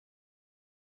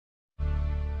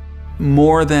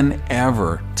More than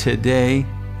ever, today,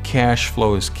 cash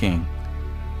flow is king.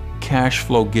 Cash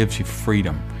flow gives you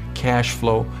freedom. Cash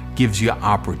flow gives you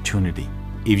opportunity.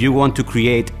 If you want to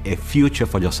create a future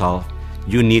for yourself,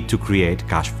 you need to create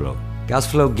cash flow. Cash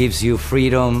flow gives you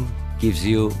freedom, gives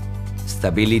you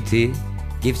stability,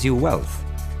 gives you wealth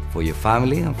for your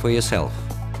family and for yourself.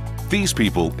 These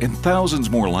people and thousands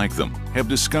more like them have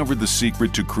discovered the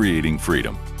secret to creating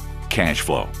freedom: cash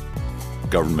flow.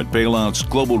 Government bailouts,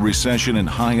 global recession and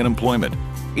high unemployment,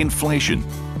 inflation,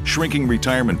 shrinking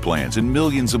retirement plans, and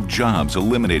millions of jobs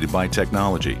eliminated by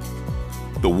technology.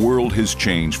 The world has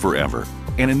changed forever,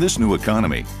 and in this new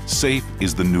economy, safe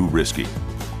is the new risky.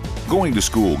 Going to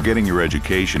school, getting your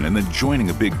education, and then joining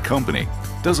a big company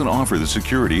doesn't offer the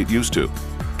security it used to.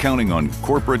 Counting on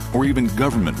corporate or even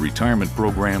government retirement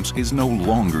programs is no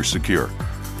longer secure.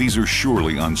 These are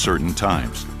surely uncertain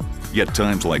times. Yet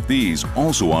times like these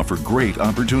also offer great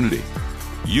opportunity.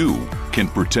 You can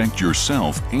protect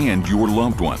yourself and your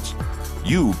loved ones.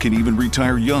 You can even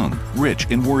retire young, rich,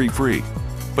 and worry-free.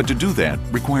 But to do that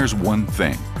requires one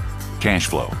thing: cash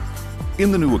flow.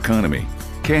 In the new economy,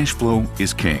 cash flow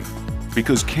is king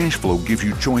because cash flow gives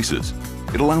you choices.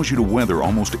 It allows you to weather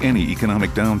almost any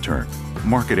economic downturn,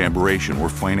 market aberration, or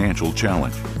financial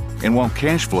challenge. And while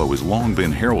cash flow has long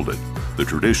been heralded, the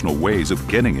traditional ways of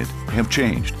getting it have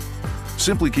changed.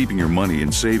 Simply keeping your money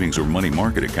in savings or money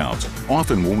market accounts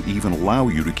often won't even allow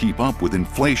you to keep up with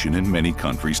inflation in many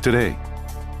countries today.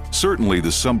 Certainly, the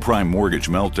subprime mortgage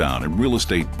meltdown and real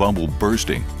estate bubble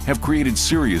bursting have created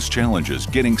serious challenges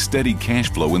getting steady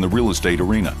cash flow in the real estate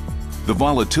arena. The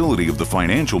volatility of the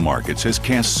financial markets has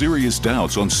cast serious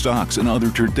doubts on stocks and other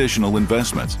traditional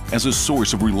investments as a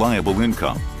source of reliable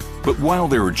income. But while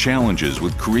there are challenges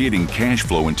with creating cash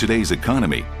flow in today's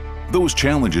economy, those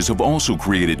challenges have also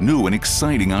created new and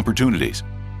exciting opportunities.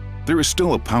 There is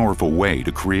still a powerful way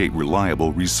to create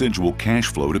reliable residual cash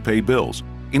flow to pay bills,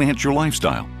 enhance your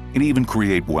lifestyle, and even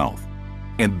create wealth.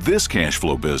 And this cash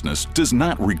flow business does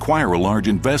not require a large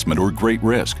investment or great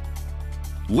risk.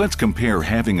 Let's compare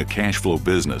having a cash flow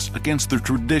business against the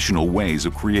traditional ways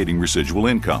of creating residual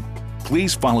income.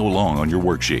 Please follow along on your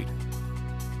worksheet.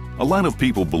 A lot of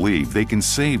people believe they can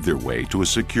save their way to a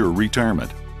secure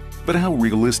retirement. But how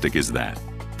realistic is that?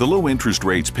 The low interest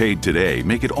rates paid today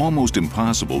make it almost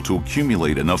impossible to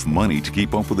accumulate enough money to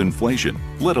keep up with inflation,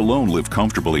 let alone live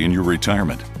comfortably in your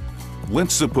retirement.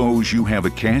 Let's suppose you have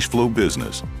a cash flow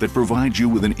business that provides you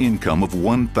with an income of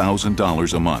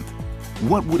 $1,000 a month.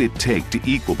 What would it take to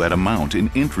equal that amount in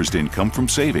interest income from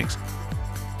savings?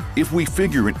 If we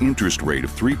figure an interest rate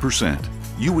of 3%,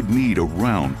 you would need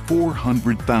around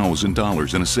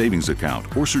 $400,000 in a savings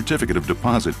account or certificate of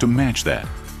deposit to match that.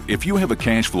 If you have a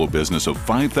cash flow business of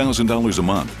 $5,000 a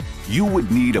month, you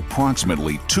would need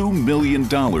approximately $2 million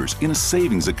in a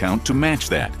savings account to match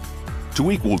that.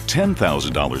 To equal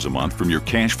 $10,000 a month from your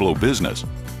cash flow business,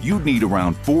 you'd need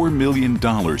around $4 million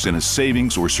in a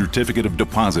savings or certificate of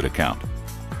deposit account.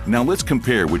 Now let's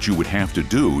compare what you would have to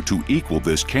do to equal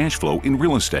this cash flow in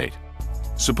real estate.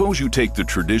 Suppose you take the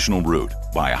traditional route,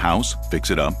 buy a house,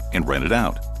 fix it up, and rent it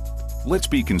out. Let's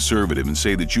be conservative and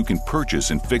say that you can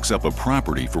purchase and fix up a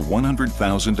property for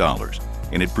 $100,000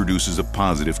 and it produces a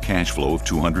positive cash flow of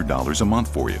 $200 a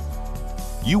month for you.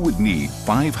 You would need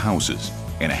 5 houses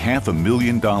and a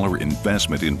 $500,000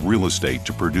 investment in real estate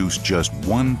to produce just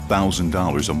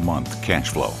 $1,000 a month cash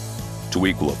flow. To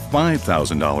equal a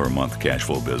 $5,000 a month cash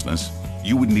flow business,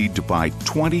 you would need to buy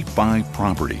 25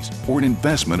 properties or an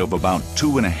investment of about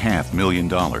 $2.5 million.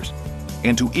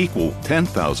 And to equal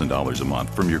 $10,000 a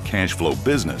month from your cash flow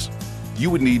business, you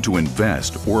would need to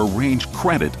invest or arrange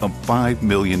credit of $5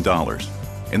 million.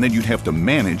 And then you'd have to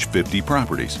manage 50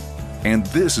 properties. And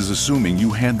this is assuming you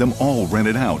had them all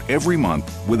rented out every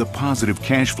month with a positive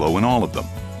cash flow in all of them,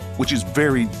 which is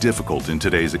very difficult in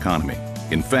today's economy.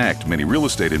 In fact, many real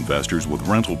estate investors with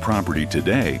rental property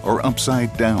today are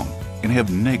upside down and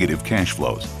have negative cash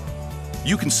flows.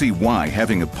 You can see why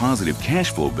having a positive cash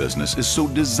flow business is so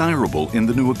desirable in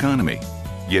the new economy.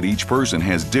 Yet each person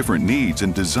has different needs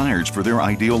and desires for their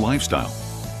ideal lifestyle.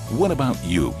 What about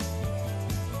you?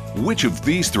 Which of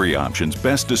these 3 options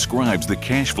best describes the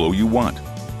cash flow you want?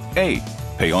 A.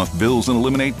 Pay off bills and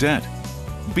eliminate debt.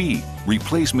 B.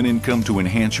 Replacement income to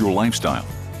enhance your lifestyle.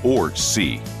 Or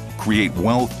C. Create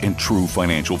wealth and true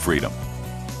financial freedom.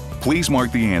 Please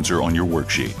mark the answer on your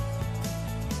worksheet.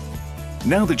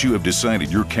 Now that you have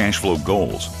decided your cash flow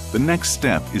goals, the next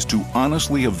step is to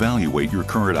honestly evaluate your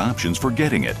current options for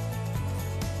getting it.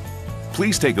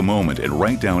 Please take a moment and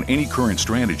write down any current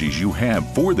strategies you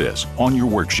have for this on your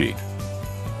worksheet.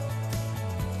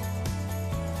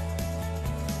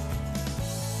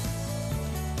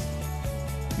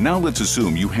 Now let's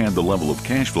assume you had the level of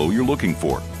cash flow you're looking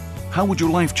for. How would your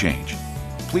life change?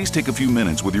 Please take a few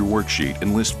minutes with your worksheet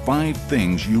and list 5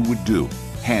 things you would do,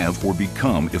 have, or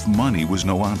become if money was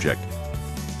no object.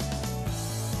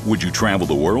 Would you travel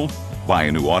the world? Buy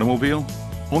a new automobile?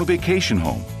 Own a vacation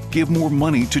home? Give more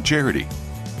money to charity?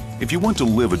 If you want to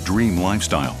live a dream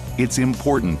lifestyle, it's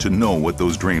important to know what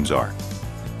those dreams are.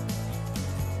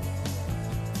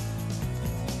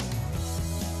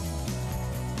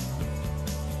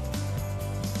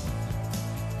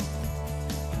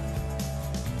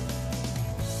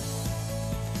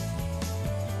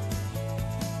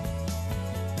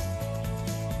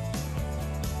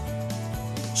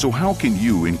 So how can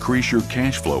you increase your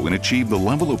cash flow and achieve the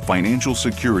level of financial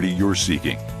security you're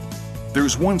seeking?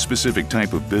 There's one specific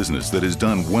type of business that has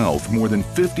done well for more than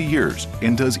 50 years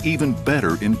and does even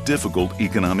better in difficult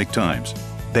economic times.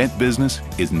 That business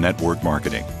is network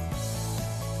marketing.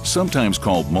 Sometimes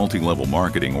called multi-level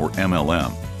marketing or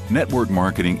MLM, network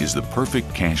marketing is the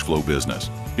perfect cash flow business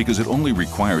because it only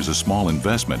requires a small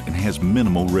investment and has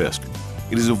minimal risk.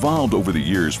 It has evolved over the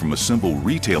years from a simple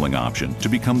retailing option to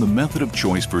become the method of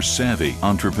choice for savvy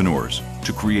entrepreneurs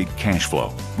to create cash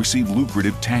flow, receive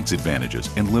lucrative tax advantages,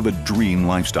 and live a dream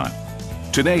lifestyle.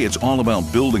 Today, it's all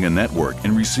about building a network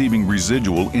and receiving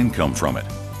residual income from it.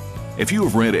 If you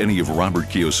have read any of Robert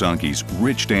Kiyosaki's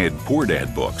Rich Dad, Poor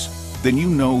Dad books, then you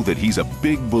know that he's a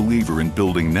big believer in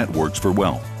building networks for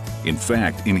wealth. In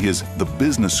fact, in his The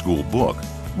Business School book,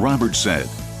 Robert said,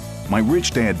 "My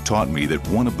rich dad taught me that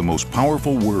one of the most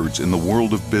powerful words in the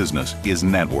world of business is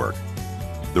network.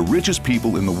 The richest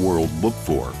people in the world look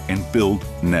for and build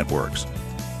networks.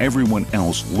 Everyone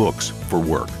else looks for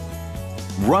work."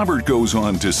 Robert goes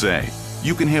on to say,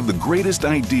 "You can have the greatest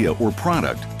idea or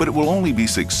product, but it will only be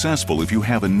successful if you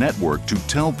have a network to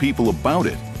tell people about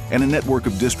it and a network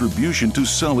of distribution to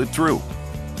sell it through."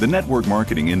 The network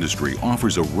marketing industry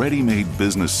offers a ready-made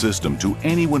business system to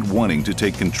anyone wanting to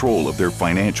take control of their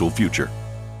financial future.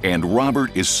 And Robert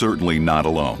is certainly not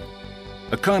alone.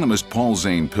 Economist Paul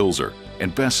Zane Pilzer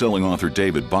and best-selling author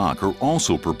David Bach are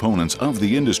also proponents of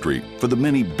the industry for the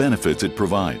many benefits it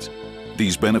provides.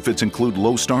 These benefits include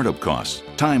low startup costs,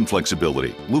 time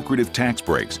flexibility, lucrative tax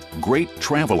breaks, great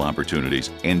travel opportunities,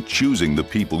 and choosing the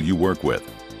people you work with.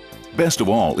 Best of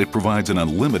all, it provides an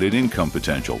unlimited income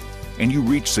potential, and you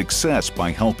reach success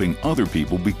by helping other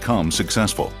people become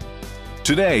successful.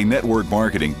 Today, network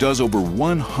marketing does over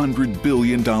 $100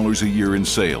 billion a year in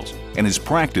sales and is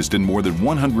practiced in more than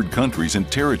 100 countries and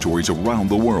territories around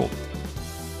the world.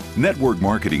 Network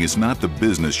marketing is not the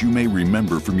business you may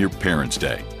remember from your parents'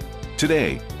 day.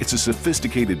 Today, it's a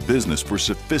sophisticated business for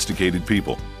sophisticated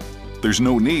people. There's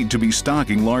no need to be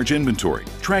stocking large inventory,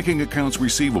 tracking accounts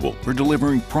receivable, or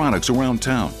delivering products around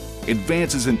town.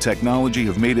 Advances in technology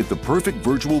have made it the perfect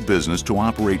virtual business to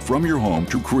operate from your home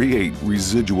to create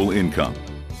residual income.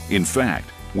 In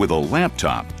fact, with a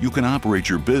laptop, you can operate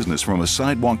your business from a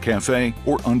sidewalk cafe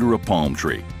or under a palm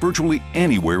tree, virtually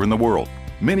anywhere in the world.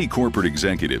 Many corporate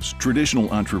executives, traditional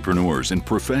entrepreneurs, and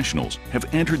professionals have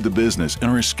entered the business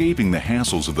and are escaping the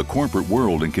hassles of the corporate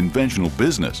world and conventional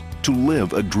business to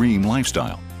live a dream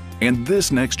lifestyle. And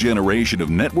this next generation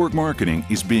of network marketing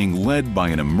is being led by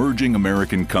an emerging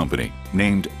American company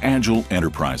named Agile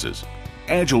Enterprises.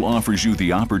 Agile offers you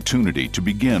the opportunity to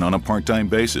begin on a part-time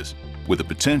basis with the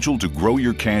potential to grow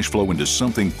your cash flow into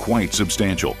something quite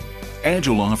substantial.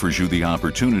 Agile offers you the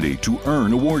opportunity to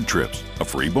earn award trips, a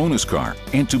free bonus car,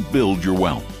 and to build your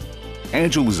wealth.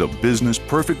 Agile is a business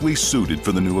perfectly suited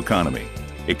for the new economy.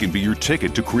 It can be your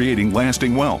ticket to creating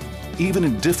lasting wealth, even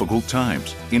in difficult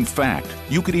times. In fact,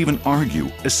 you could even argue,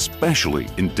 especially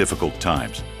in difficult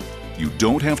times. You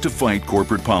don't have to fight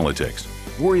corporate politics,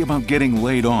 worry about getting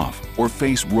laid off, or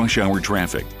face rush hour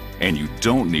traffic. And you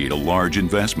don't need a large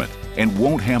investment and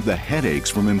won't have the headaches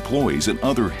from employees and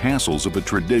other hassles of a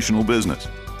traditional business.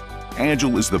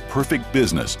 Agile is the perfect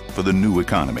business for the new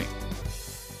economy.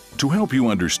 To help you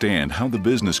understand how the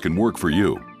business can work for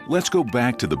you, let's go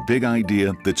back to the big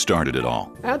idea that started it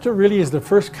all. Agile really is the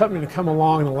first company to come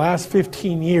along in the last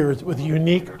 15 years with a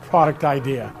unique product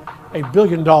idea, a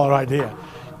billion-dollar idea.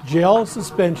 Gel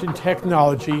suspension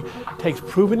technology takes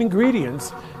proven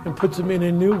ingredients and puts them in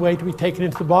a new way to be taken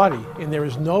into the body. And there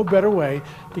is no better way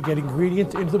to get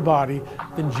ingredients into the body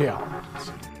than gel.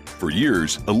 For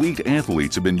years, elite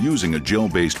athletes have been using a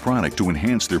gel-based product to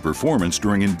enhance their performance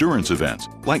during endurance events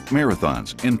like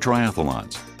marathons and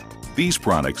triathlons. These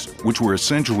products, which were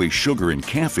essentially sugar and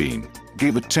caffeine,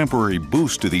 gave a temporary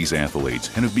boost to these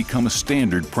athletes and have become a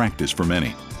standard practice for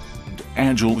many.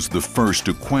 Agile was the first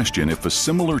to question if a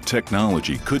similar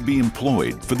technology could be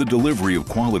employed for the delivery of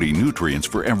quality nutrients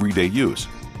for everyday use.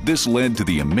 This led to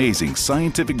the amazing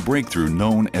scientific breakthrough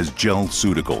known as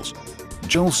GelCeuticals.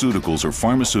 GelCeuticals are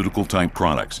pharmaceutical-type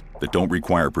products that don't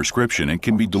require prescription and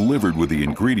can be delivered with the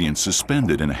ingredients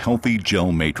suspended in a healthy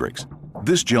gel matrix.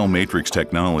 This gel matrix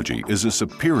technology is a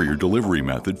superior delivery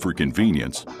method for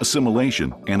convenience,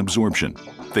 assimilation, and absorption.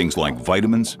 Things like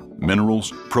vitamins,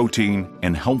 minerals, protein,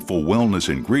 and helpful wellness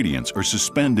ingredients are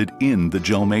suspended in the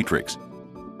gel matrix.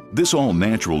 This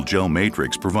all-natural gel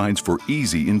matrix provides for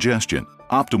easy ingestion,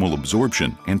 optimal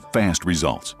absorption, and fast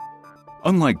results.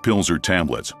 Unlike pills or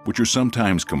tablets, which are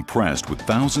sometimes compressed with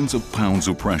thousands of pounds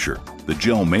of pressure, the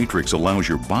gel matrix allows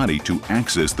your body to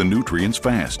access the nutrients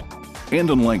fast. And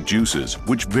unlike juices,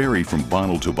 which vary from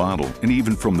bottle to bottle and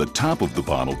even from the top of the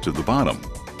bottle to the bottom,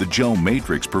 the gel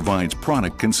matrix provides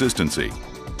product consistency,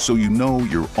 so you know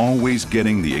you're always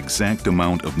getting the exact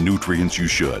amount of nutrients you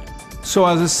should. So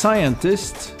as a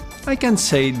scientist, I can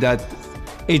say that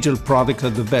AGEL products are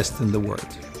the best in the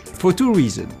world for two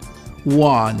reasons.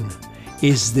 One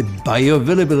is the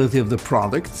bioavailability of the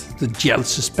product, the gel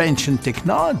suspension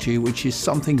technology, which is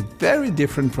something very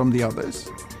different from the others.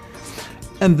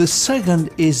 And the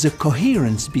second is the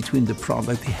coherence between the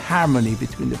product, the harmony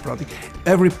between the product.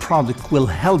 Every product will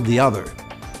help the other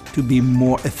to be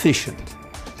more efficient.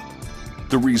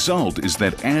 The result is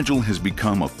that AGEL has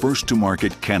become a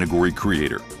first-to-market category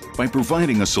creator by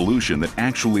providing a solution that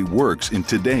actually works in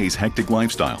today's hectic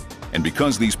lifestyle. And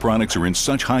because these products are in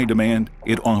such high demand,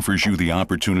 it offers you the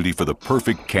opportunity for the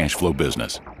perfect cash flow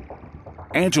business.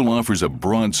 AGEL offers a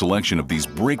broad selection of these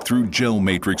breakthrough gel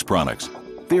matrix products.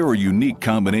 They're a unique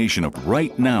combination of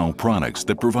right-now products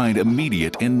that provide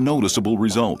immediate and noticeable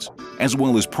results, as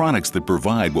well as products that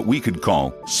provide what we could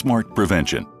call smart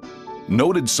prevention.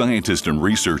 Noted scientist and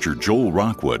researcher Joel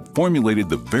Rockwood formulated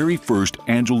the very first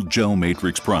AGEL gel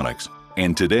matrix products,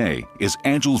 and today is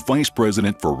AGEL's Vice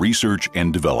President for Research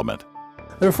and Development.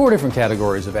 There are 4 different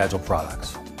categories of AGEL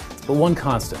products, but one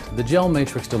constant, the gel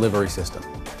matrix delivery system.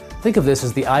 Think of this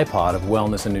as the iPod of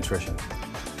wellness and nutrition.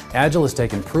 AGEL has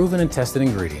taken proven and tested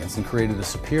ingredients and created a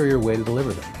superior way to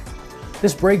deliver them.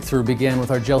 This breakthrough began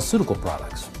with our GelCeutical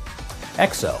products.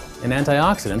 Exo, an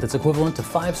antioxidant that's equivalent to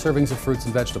 5 servings of fruits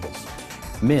and vegetables.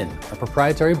 Min, a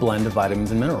proprietary blend of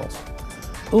vitamins and minerals.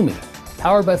 Umi,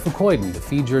 powered by fucoidan to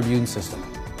feed your immune system.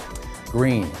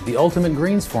 Green, the ultimate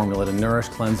greens formula to nourish,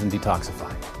 cleanse, and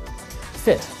detoxify.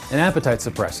 Fit, an appetite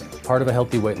suppressant, part of a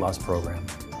healthy weight loss program.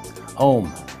 Om,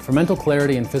 for mental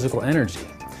clarity and physical energy.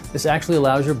 This actually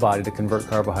allows your body to convert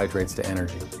carbohydrates to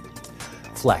energy.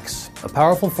 Flex, a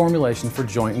powerful formulation for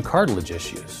joint and cartilage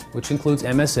issues, which includes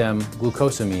MSM,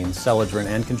 glucosamine, celadrin,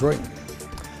 and chondroitin.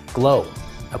 Glow,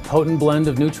 a potent blend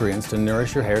of nutrients to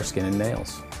nourish your hair, skin, and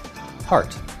nails.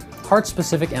 Heart,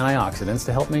 heart-specific antioxidants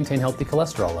to help maintain healthy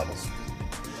cholesterol levels.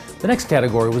 The next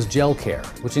category was Gel Care,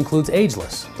 which includes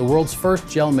Ageless, the world's first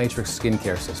gel matrix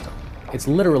skincare system. It's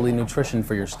literally nutrition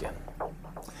for your skin.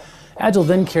 AGEL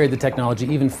then carried the technology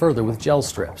even further with gel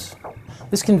strips.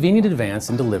 This convenient advance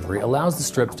in delivery allows the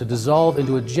strips to dissolve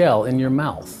into a gel in your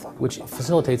mouth, which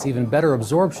facilitates even better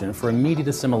absorption for immediate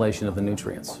assimilation of the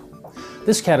nutrients.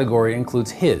 This category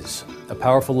includes His, a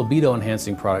powerful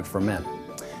libido-enhancing product for men,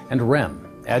 and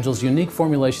REM, AGEL's unique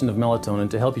formulation of melatonin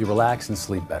to help you relax and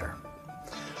sleep better.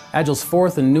 AGEL's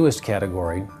 4th and newest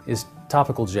category is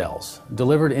topical gels,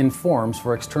 delivered in forms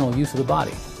for external use of the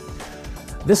body.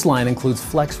 This line includes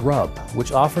Flex Rub,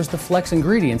 which offers the Flex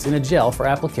ingredients in a gel for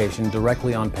application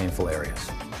directly on painful areas.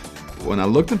 When I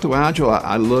looked into AGEL,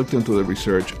 I looked into the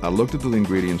research, I looked into the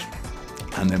ingredients,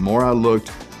 and the more I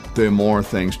looked, the more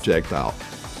things checked out.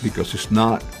 Because it's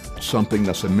not something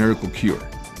that's a miracle cure.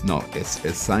 No, it's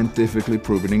scientifically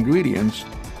proven ingredients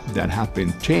that have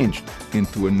been changed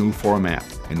into a new format,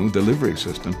 a new delivery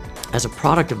system. As a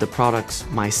product of the products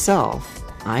myself,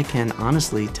 I can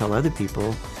honestly tell other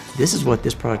people, this is what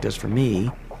this product does for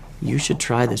me. You should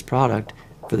try this product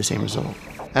for the same result.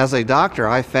 As a doctor,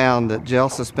 I found that gel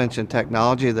suspension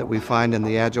technology that we find in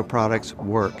the AGEL products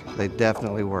work. They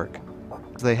definitely work.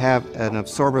 They have an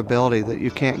absorbability that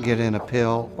you can't get in a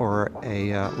pill or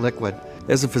a liquid.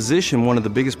 As a physician, one of the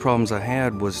biggest problems I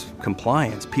had was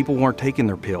compliance. People weren't taking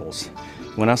their pills.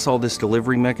 When I saw this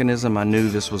delivery mechanism, I knew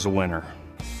this was a winner.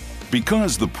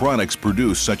 Because the products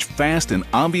produce such fast and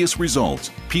obvious results,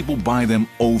 people buy them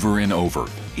over and over,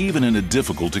 even in a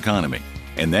difficult economy.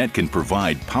 And that can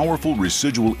provide powerful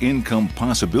residual income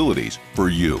possibilities for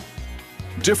you.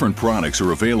 Different products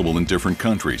are available in different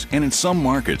countries, and in some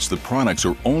markets the products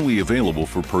are only available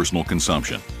for personal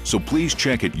consumption. So please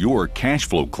check at your cash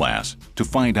flow class to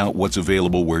find out what's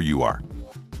available where you are.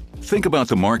 Think about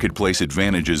the marketplace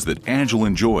advantages that AGEL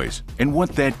enjoys and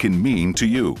what that can mean to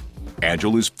you.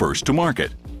 AGEL is first to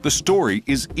market. The story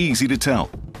is easy to tell.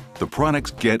 The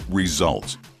products get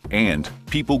results, and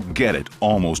people get it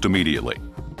almost immediately.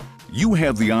 You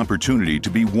have the opportunity to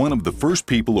be one of the first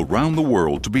people around the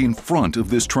world to be in front of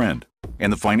this trend,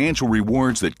 and the financial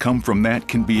rewards that come from that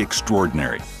can be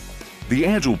extraordinary. The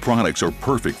Agile products are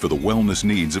perfect for the wellness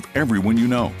needs of everyone you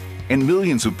know, and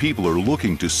millions of people are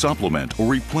looking to supplement or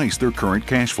replace their current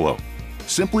cash flow.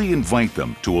 Simply invite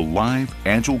them to a live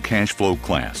Agile cash flow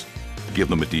class. Give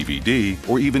them a DVD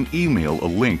or even email a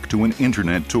link to an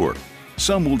internet tour.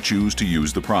 Some will choose to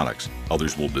use the products,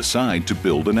 others will decide to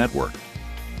build a network.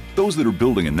 Those that are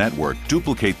building a network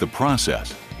duplicate the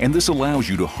process, and this allows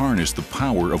you to harness the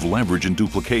power of leverage and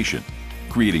duplication,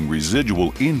 creating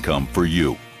residual income for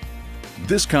you.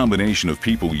 This combination of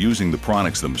people using the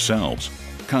products themselves,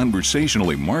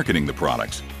 conversationally marketing the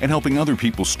products, and helping other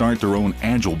people start their own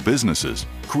Agile businesses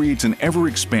creates an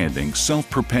ever-expanding,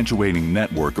 self-perpetuating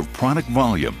network of product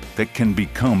volume that can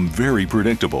become very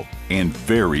predictable and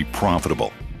very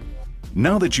profitable.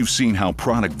 Now that you've seen how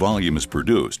product volume is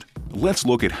produced, let's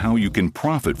look at how you can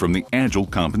profit from the Agile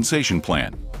compensation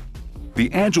plan.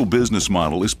 The Agile business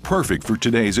model is perfect for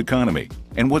today's economy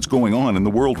and what's going on in the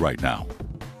world right now.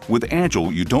 With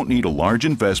Agile, you don't need a large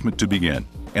investment to begin,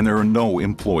 and there are no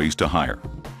employees to hire.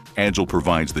 Agile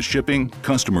provides the shipping,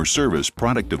 customer service,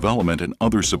 product development, and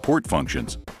other support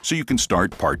functions, so you can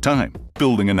start part-time,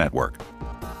 building a network.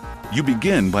 You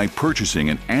begin by purchasing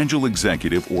an Agile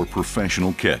executive or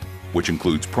professional kit, which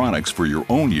includes products for your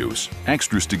own use,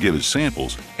 extras to give as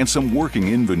samples, and some working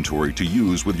inventory to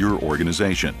use with your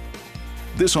organization.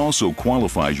 This also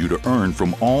qualifies you to earn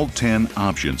from all 10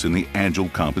 options in the Agile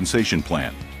compensation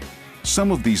plan.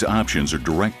 Some of these options are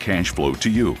direct cash flow to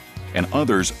you, and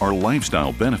others are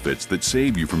lifestyle benefits that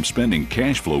save you from spending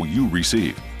cash flow you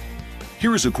receive.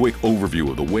 Here is a quick overview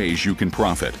of the ways you can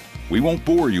profit. We won't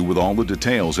bore you with all the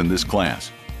details in this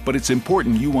class, but it's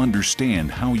important you understand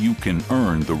how you can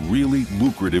earn the really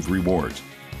lucrative rewards.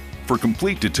 For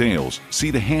complete details,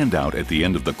 see the handout at the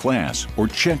end of the class or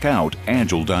check out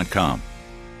agile.com.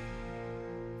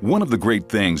 One of the great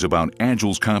things about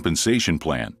Agile's compensation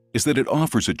plan is that it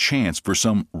offers a chance for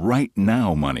some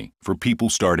right-now money for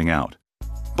people starting out.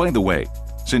 By the way,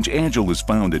 since Agile is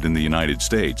founded in the United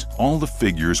States, all the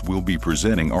figures we'll be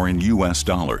presenting are in US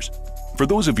dollars. For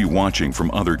those of you watching from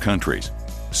other countries,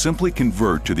 simply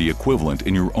convert to the equivalent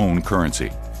in your own currency.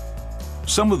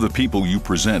 Some of the people you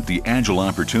present the Agile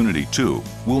opportunity to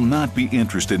will not be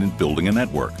interested in building a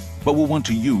network, but will want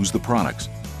to use the products.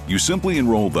 You simply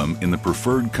enroll them in the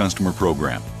Preferred Customer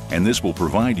Program, and this will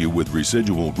provide you with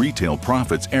residual retail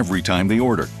profits every time they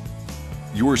order.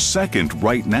 Your second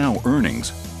right now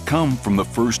earnings come from the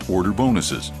first order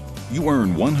bonuses. You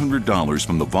earn $100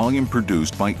 from the volume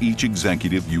produced by each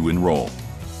executive you enroll.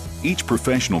 Each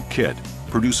professional kit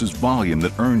produces volume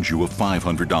that earns you a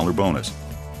 $500 bonus.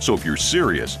 So if you're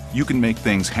serious, you can make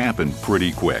things happen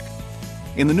pretty quick.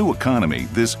 In the new economy,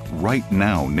 this right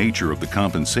now nature of the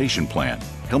compensation plan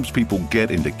helps people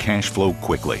get into cash flow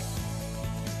quickly.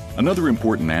 Another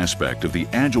important aspect of the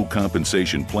Agile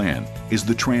compensation plan is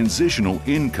the transitional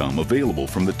income available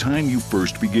from the time you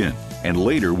first begin and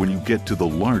later when you get to the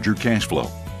larger cash flow.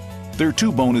 There are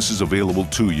two bonuses available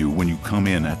to you when you come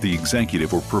in at the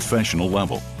executive or professional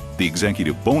level: the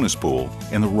executive bonus pool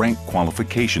and the rank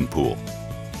qualification pool.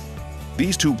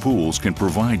 These two pools can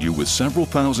provide you with several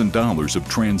 $1,000s of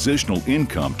transitional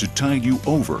income to tide you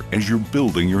over as you're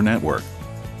building your network.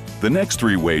 The next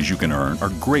three ways you can earn are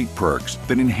great perks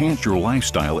that enhance your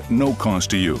lifestyle at no cost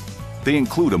to you. They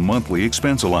include a monthly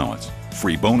expense allowance,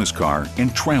 free bonus car,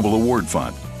 and travel award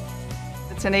fund.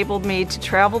 It's enabled me to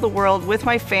travel the world with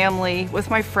my family,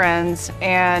 with my friends,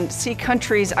 and see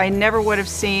countries I never would have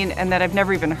seen and that I've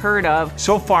never even heard of.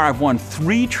 So far, I've won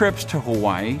 3 trips to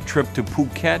Hawaii, trip to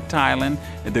Phuket, Thailand,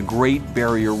 the Great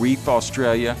Barrier Reef,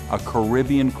 Australia, a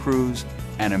Caribbean cruise,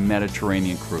 and a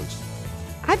Mediterranean cruise.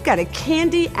 I've got a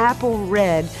candy apple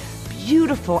red,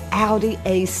 beautiful Audi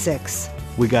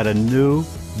A6. We got a new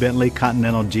Bentley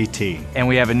Continental GT. And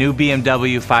we have a new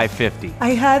BMW 550. I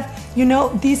had,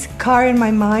 this car in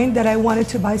my mind that I wanted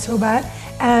to buy so bad,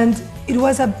 and it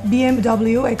was a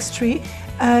BMW X3,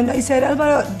 and I said,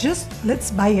 Alvaro, just let's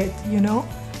buy it,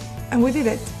 and we did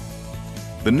it.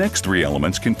 The next 3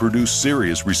 elements can produce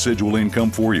serious residual income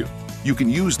for you. You can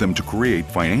use them to create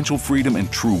financial freedom and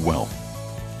true wealth.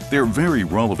 They're very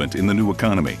relevant in the new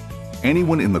economy.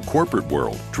 Anyone in the corporate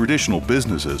world, traditional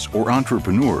businesses, or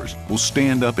entrepreneurs will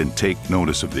stand up and take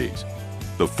notice of these.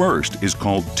 The first is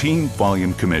called Team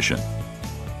Volume Commission.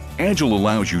 Agile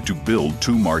allows you to build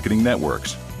 2 marketing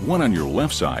networks, one on your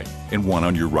left side and one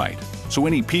on your right. So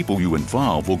any people you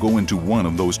involve will go into one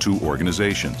of those 2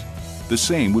 organizations. The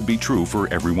same would be true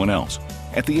for everyone else.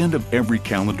 At the end of every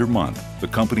calendar month, the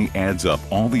company adds up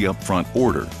all the upfront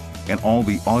order and all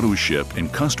the auto ship and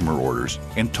customer orders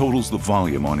and totals the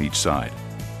volume on each side.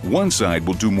 One side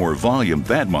will do more volume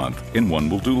that month and one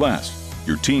will do less.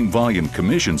 Your team volume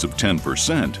commissions of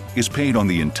 10% is paid on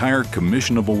the entire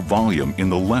commissionable volume in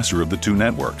the lesser of the two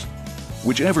networks.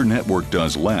 Whichever network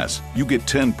does less, you get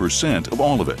 10% of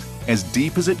all of it, as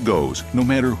deep as it goes, no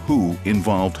matter who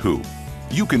involved who.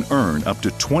 You can earn up to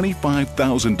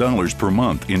 $25,000 per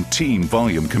month in team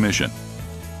volume commission.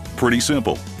 Pretty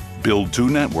simple. Build two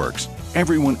networks.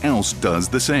 Everyone else does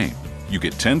the same. You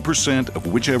get 10% of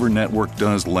whichever network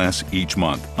does less each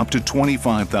month, up to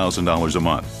 $25,000 a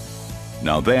month.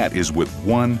 Now that is with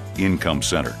one income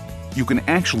center. You can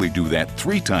actually do that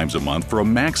 3 times a month for a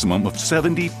maximum of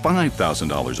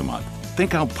 $75,000 a month.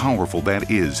 Think how powerful that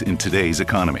is in today's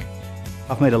economy.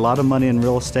 I've made a lot of money in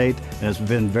real estate and it's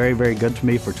been very, very good to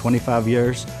me for 25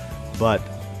 years, but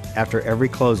after every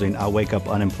closing, I wake up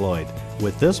unemployed.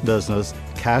 With this business,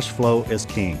 cash flow is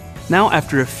king. Now,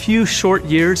 after a few short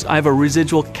years, I have a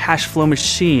residual cash flow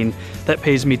machine that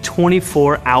pays me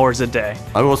 24 hours a day.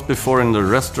 I was before in the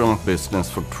restaurant business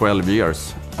for 12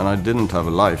 years and I didn't have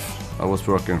a life. I was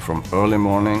working from early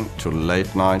morning to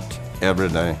late night every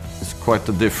day. It's quite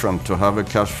different to have a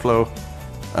cash flow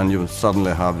and you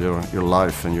suddenly have your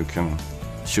life and you can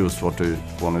choose what you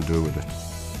want to do with it.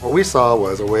 What we saw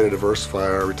was a way to diversify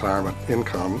our retirement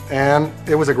income, and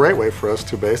it was a great way for us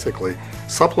to basically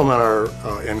supplement our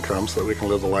income so that we can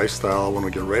live the lifestyle when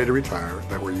we get ready to retire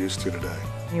that we're used to today.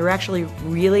 You're actually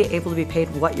really able to be paid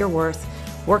what you're worth,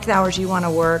 work the hours you want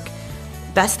to work.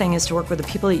 Best thing is to work with the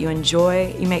people that you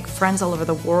enjoy. You make friends all over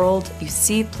the world. You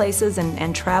see places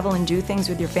and travel and do things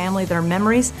with your family that are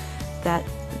memories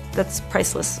that's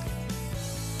priceless.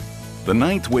 The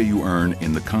 9th way you earn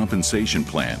in the compensation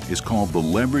plan is called the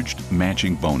leveraged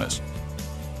matching bonus.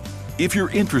 If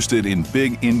you're interested in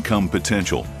big income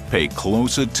potential, pay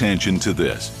close attention to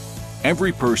this.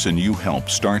 Every person you help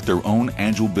start their own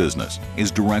Agile business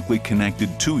is directly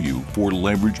connected to you for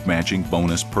leveraged matching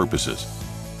bonus purposes.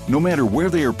 No matter where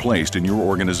they are placed in your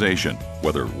organization,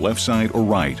 whether left side or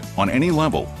right, on any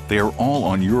level, they are all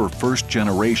on your first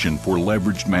generation for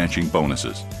leveraged matching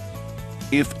bonuses.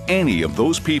 If any of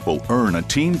those people earn a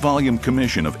team volume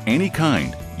commission of any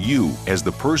kind, you, as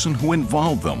the person who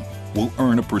involved them, will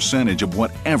earn a percentage of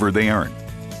whatever they earn.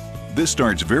 This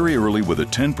starts very early with a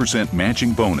 10%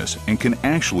 matching bonus and can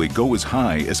actually go as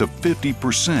high as a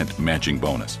 50% matching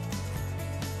bonus.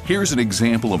 Here's an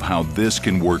example of how this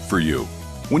can work for you.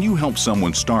 When you help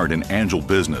someone start an Agile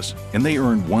business and they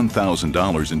earn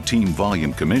 $1,000 in team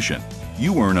volume commission,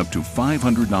 you earn up to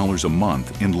 $500 a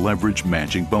month in leverage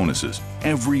matching bonuses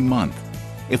every month.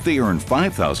 If they earn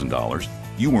 $5,000,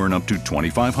 you earn up to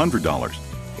 $2,500.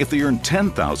 If they earn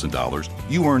 $10,000,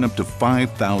 you earn up to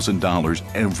 $5,000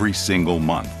 every single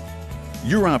month.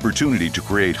 Your opportunity to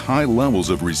create high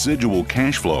levels of residual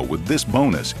cash flow with this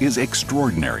bonus is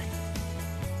extraordinary.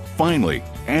 Finally,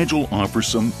 Agile offers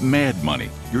some Mad Money,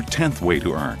 your 10th way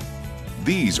to earn.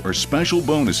 These are special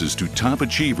bonuses to top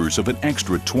achievers of an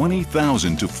extra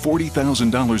 $20,000 to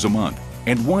 $40,000 a month.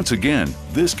 And once again,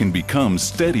 this can become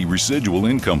steady residual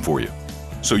income for you.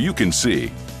 So you can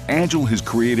see, Agile has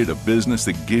created a business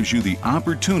that gives you the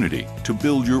opportunity to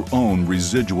build your own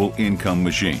residual income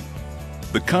machine.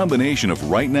 The combination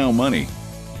of right now money,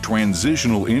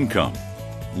 transitional income,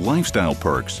 lifestyle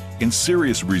perks, and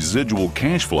serious residual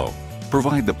cash flow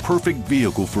provide the perfect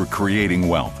vehicle for creating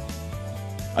wealth.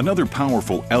 Another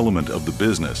powerful element of the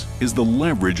business is the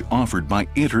leverage offered by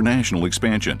international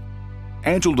expansion.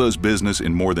 Agile does business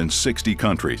in more than 60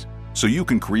 countries, so you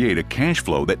can create a cash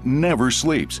flow that never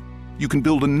sleeps. You can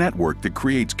build a network that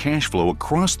creates cash flow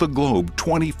across the globe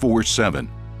 24/7,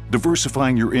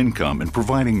 diversifying your income and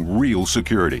providing real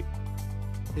security.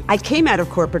 I came out of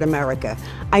corporate America.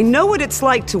 I know what it's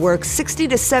like to work 60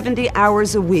 to 70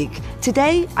 hours a week.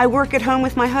 Today, I work at home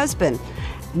with my husband.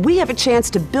 We have a chance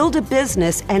to build a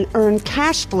business and earn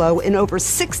cash flow in over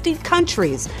 60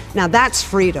 countries. Now that's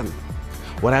freedom.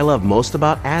 What I love most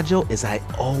about Agile is I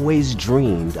always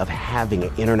dreamed of having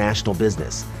an international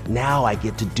business. Now I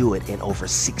get to do it in over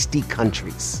 60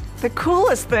 countries. The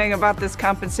coolest thing about this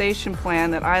compensation plan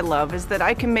that I love is that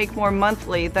I can make more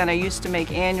monthly than I used to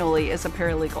make annually as a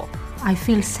paralegal. I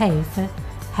feel safe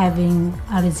having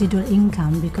a residual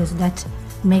income because that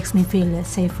makes me feel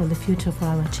safe for the future for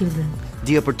our children.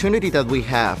 The opportunity that we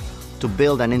have to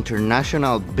build an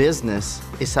international business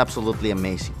is absolutely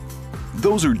amazing.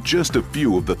 Those are just a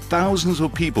few of the thousands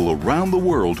of people around the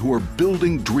world who are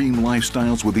building dream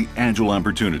lifestyles with the Agile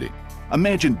opportunity.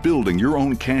 Imagine building your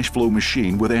own cash flow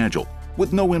machine with Agile.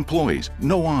 With no employees,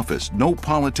 no office, no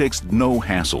politics, no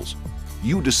hassles.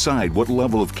 You decide what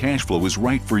level of cash flow is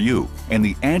right for you, and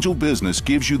the Agile business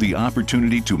gives you the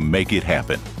opportunity to make it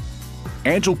happen.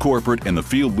 Agile Corporate and the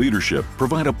field leadership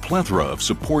provide a plethora of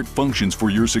support functions for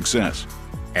your success.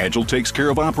 Agile takes care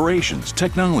of operations,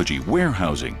 technology,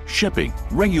 warehousing, shipping,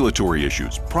 regulatory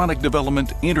issues, product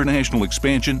development, international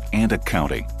expansion, and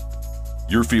accounting.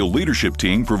 Your field leadership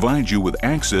team provides you with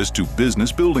access to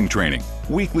business building training,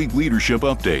 weekly leadership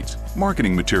updates,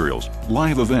 marketing materials,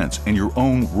 live events, and your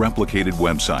own replicated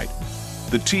website.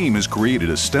 The team has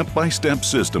created a step-by-step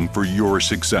system for your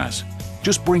success.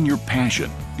 Just bring your passion,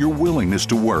 your willingness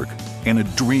to work, and a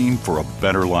dream for a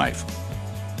better life.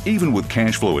 Even with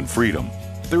cash flow and freedom,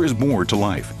 there is more to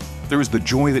life. There is the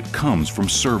joy that comes from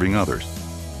serving others.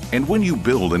 And when you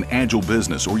build an Agile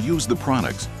business or use the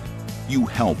products, you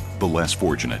help the less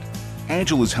fortunate.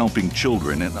 Agile is helping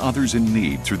children and others in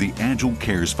need through the Agile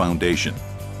Cares Foundation.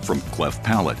 From cleft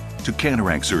palate to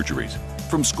cataract surgeries,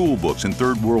 from school books in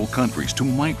third world countries to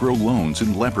micro loans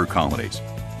in leper colonies.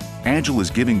 Agile is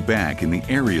giving back in the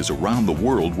areas around the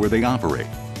world where they operate.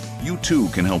 You too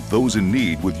can help those in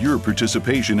need with your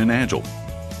participation in Agile.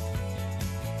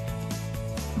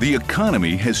 The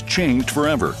economy has changed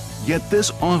forever, yet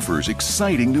this offers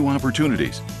exciting new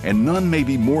opportunities, and none may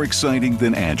be more exciting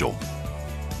than Agile.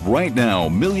 Right now,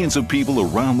 millions of people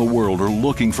around the world are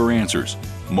looking for answers.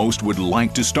 Most would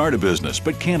like to start a business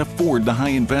but can't afford the high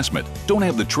investment, don't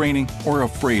have the training, or are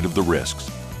afraid of the risks.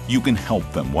 You can help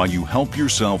them while you help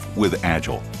yourself with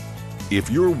Agile. If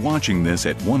you're watching this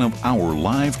at one of our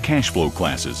live cash flow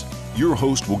classes, your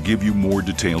host will give you more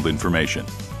detailed information.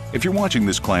 If you're watching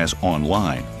this class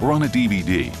online or on a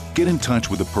DVD, get in touch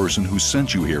with the person who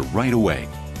sent you here right away.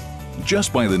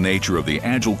 Just by the nature of the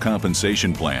Agile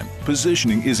compensation plan,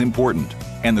 positioning is important,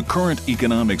 and the current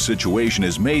economic situation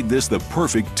has made this the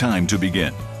perfect time to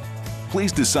begin.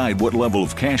 Please decide what level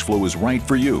of cash flow is right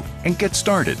for you and get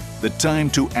started. The time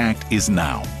to act is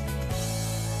now.